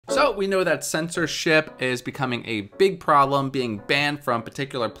Breakout, we know that censorship is becoming a big problem, being banned from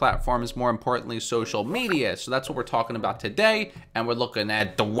particular platforms, more importantly, social media. So that's what we're talking about today. And we're looking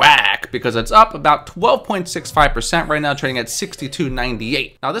at DWAC because it's up about 12.65% right now, trading at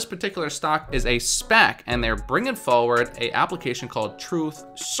 62.98. Now, this particular stock is a SPAC, and they're bringing forward a application called Truth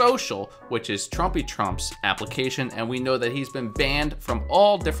Social, which is Trumpy Trump's application. And we know that he's been banned from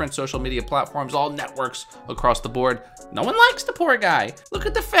all different social media platforms, all networks across the board. No one likes the poor guy. Look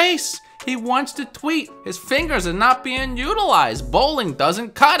at the face. He wants to tweet. His fingers are not being utilized. Bowling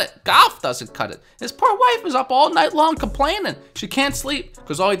doesn't cut it. Golf doesn't cut it. His poor wife is up all night long complaining. She can't sleep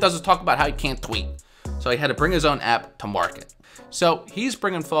because all he does is talk about how he can't tweet. So he had to bring his own app to market. So he's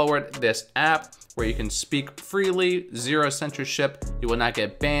bringing forward this app where you can speak freely, zero censorship. You will not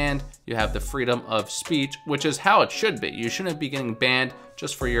get banned. You have the freedom of speech, which is how it should be. You shouldn't be getting banned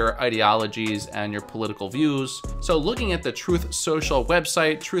just for your ideologies and your political views. So looking at the Truth Social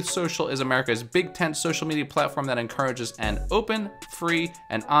website, Truth Social is America's big tent social media platform that encourages an open, free,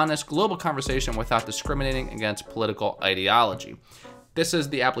 and honest global conversation without discriminating against political ideology. This is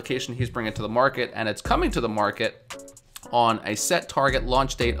the application he's bringing to the market, and it's coming to the market on a set target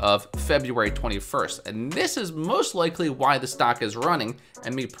launch date of February 21st. And this is most likely why the stock is running.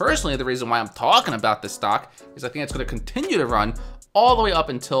 And me personally, the reason why I'm talking about this stock is I think it's going to continue to run all the way up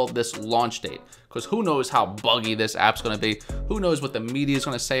until this launch date, because who knows how buggy this app's going to be. Who knows what the media is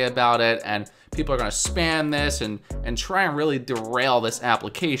going to say about it, and people are going to spam this and try and really derail this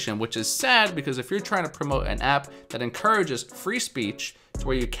application, which is sad, because if you're trying to promote an app that encourages free speech to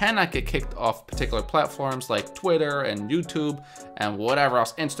where you cannot get kicked off particular platforms like Twitter and YouTube and whatever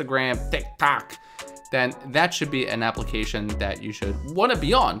else, Instagram, TikTok, then that should be an application that you should want to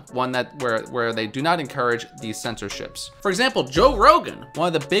be on, one that where they do not encourage these censorships. For example, Joe Rogan,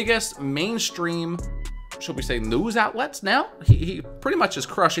 one of the biggest mainstream, should we say, news outlets now. He pretty much is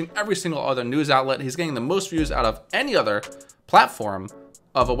crushing every single other news outlet. He's getting the most views out of any other platform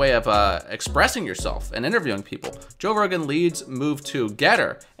of a way of expressing yourself and interviewing people. Joe Rogan leads move to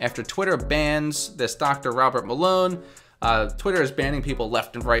Getter after Twitter bans this Dr. Robert Malone. Twitter is banning people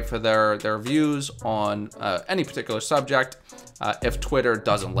left and right for their views on any particular subject if Twitter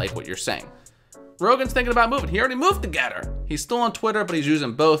doesn't like what you're saying. Rogan's thinking about moving. He already moved to Getter. He's still on Twitter, but he's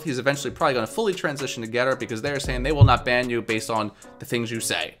using both. He's eventually probably going to fully transition to Getter because they're saying they will not ban you based on the things you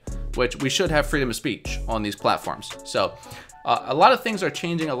say, which we should have freedom of speech on these platforms. So a lot of things are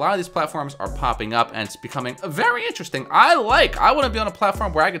changing. A lot of these platforms are popping up, and it's becoming very interesting. I want to be on a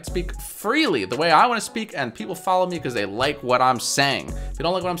platform where I could speak freely the way I want to speak, and people follow me because they like what I'm saying. If you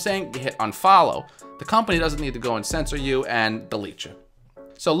don't like what I'm saying, you hit unfollow. The company doesn't need to go and censor you and delete you.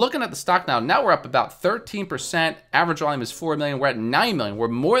 So looking at the stock now we're up about 13%. Average volume is 4 million. We're at 9 million. We're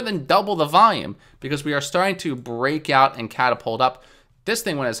more than double the volume because we are starting to break out and catapult up. This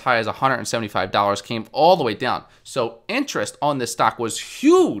thing went as high as $175, came all the way down. So interest on this stock was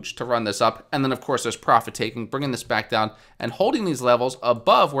huge to run this up. And then of course there's profit taking, bringing this back down and holding these levels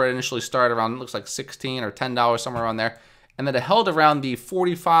above where it initially started around, it looks like $16 or $10, somewhere around there. And then it held around the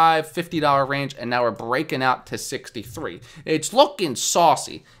 $45, $50 range, and now we're breaking out to 63. It's looking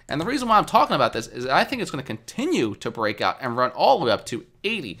saucy. And the reason why I'm talking about this is I think it's going to continue to break out and run all the way up to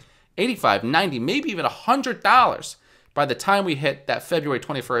 80, 85, 90, maybe even $100 by the time we hit that February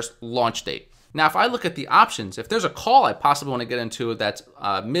 21st launch date. Now, if I look at the options, if there's a call I possibly want to get into that's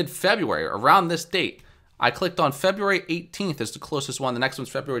mid-February, around this date, I clicked on February 18th as the closest one. The next one's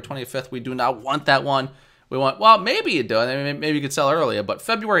February 25th. We do not want that one. We want, well, maybe you do. Maybe you could sell earlier, but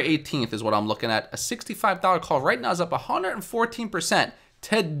February 18th is what I'm looking at. A $65 call right now is up 114%.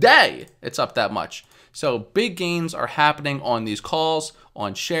 Today, it's up that much. So big gains are happening on these calls,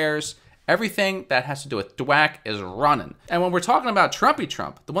 on shares. Everything that has to do with DWAC is running. And when we're talking about Trumpy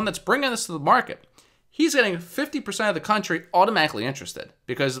Trump, the one that's bringing this to the market, he's getting 50% of the country automatically interested,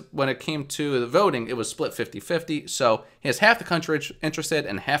 because when it came to the voting, it was split 50-50. So he has half the country interested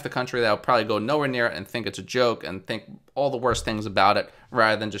and half the country that will probably go nowhere near it and think it's a joke and think all the worst things about it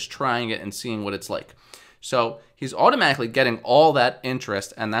rather than just trying it and seeing what it's like. So he's automatically getting all that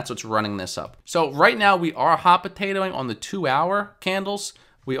interest, and that's what's running this up. So right now we are hot potatoing on the 2-hour candles.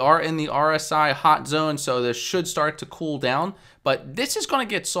 We are in the RSI hot zone, so this should start to cool down. But this is going to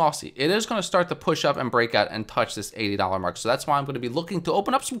get saucy. It is going to start to push up and break out and touch this $80 mark. So that's why I'm going to be looking to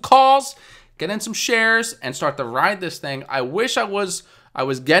open up some calls, get in some shares, and start to ride this thing. I wish I was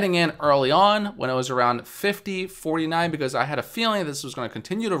getting in early on when it was around 50, 49, because I had a feeling this was going to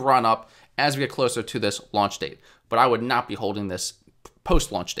continue to run up as we get closer to this launch date. But I would not be holding this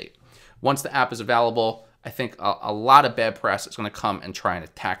post-launch date. Once the app is available, I think a lot of bad press is going to come and try and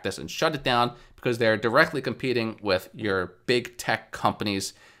attack this and shut it down, because they're directly competing with your big tech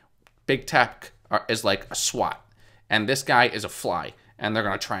companies Big tech is like a SWAT, and this guy is a fly, and they're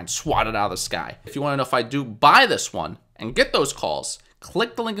gonna try and swat it out of the sky. If you wanna know if I do buy this one and get those calls,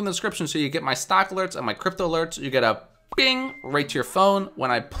 click the link in the description so you get my stock alerts and my crypto alerts. You get a bing right to your phone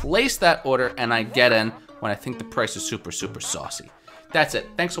when I place that order and I get in when I think the price is super, super saucy. That's it.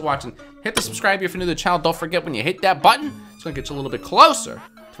 Thanks for watching. Hit the subscribe if you're new to the channel. Don't forget, when you hit that button, it's gonna get you a little bit closer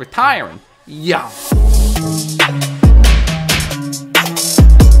to retiring. Yeah.